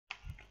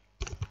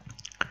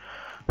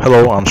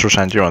Hello, I'm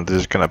Susanjo, and this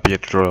is gonna be a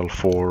tutorial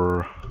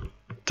for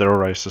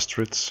Terrorized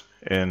Streets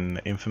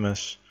in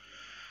Infamous.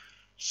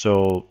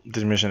 So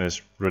this mission is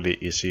really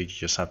easy. You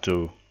just have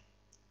to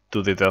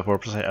do the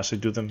deathwarps as I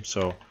do them.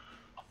 So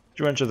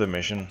you enter the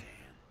mission,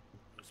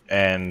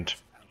 and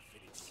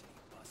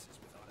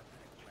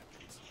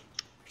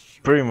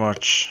pretty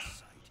much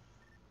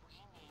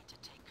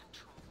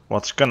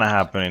what's gonna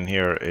happen in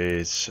here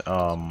is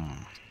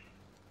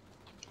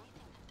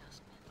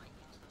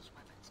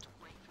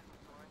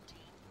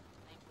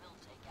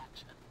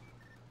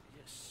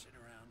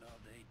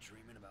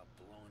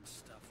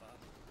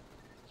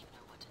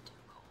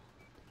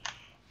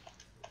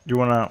you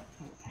wanna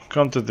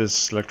come to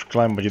this electric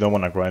line, but you don't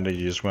wanna grind it.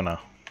 You just wanna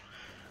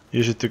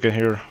use it to get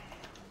here,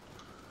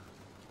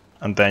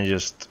 and then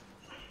just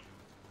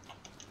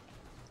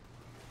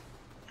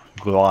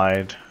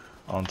glide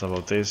on top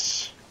of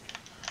this.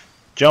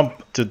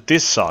 Jump to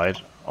this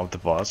side of the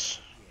boss,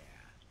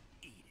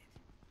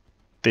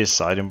 this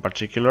side in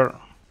particular,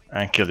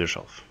 and kill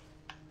yourself.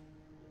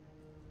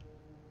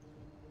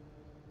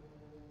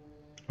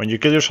 When you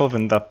kill yourself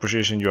in that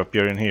position, you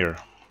appear in here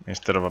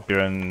instead of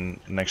appearing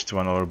next to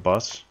another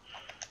boss.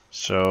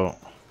 So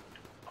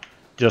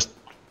just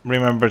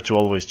remember to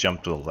always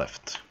jump to the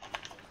left,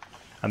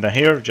 and then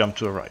here jump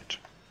to the right,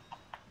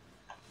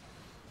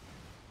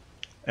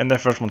 and the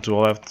first one to the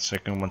left,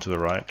 second one to the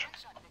right.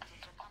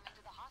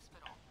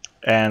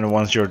 And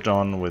once you're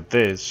done with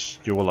this,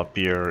 you will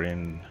appear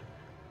in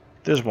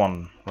this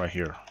one right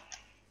here.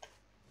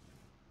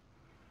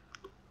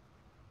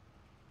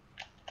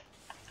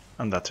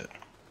 And that's it.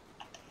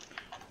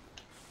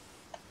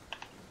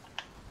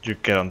 You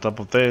get on top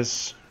of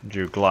this,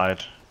 you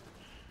glide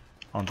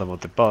on top of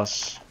the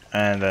boss,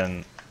 and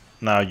then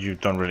now you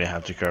don't really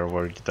have to care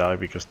where you die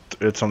because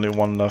it's only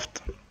one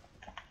left,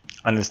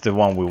 and it's the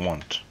one we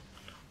want.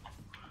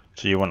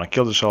 So you want to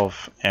kill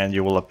yourself, and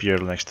you will appear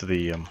next to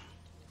the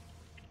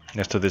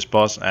next to this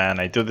boss. And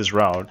I do this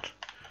route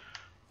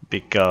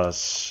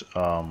because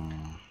of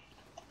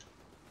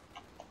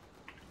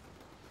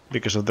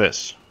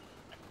this.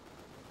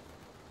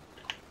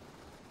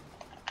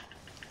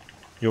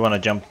 You want to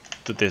jump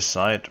to this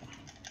side,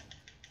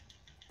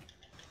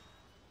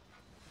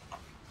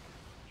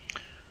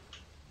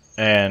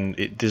 and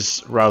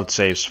this route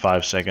saves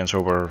 5 seconds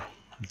over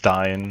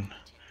dying.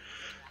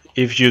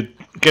 If you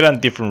get a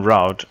different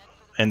route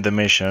in the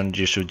mission,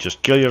 you should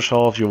just kill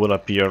yourself. You will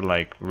appear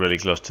like really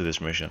close to this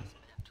mission.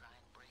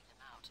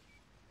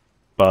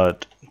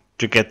 But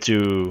to get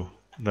to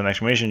the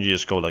next mission, you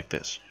just go like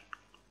this,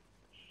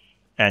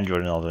 and you're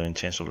in all the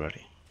chains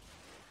already.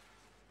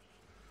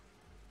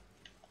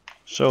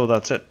 So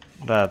that's it.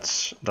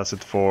 That's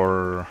it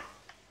for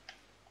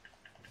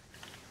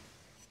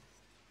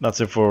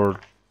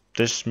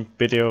this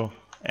video,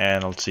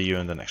 and I'll see you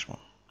in the next one.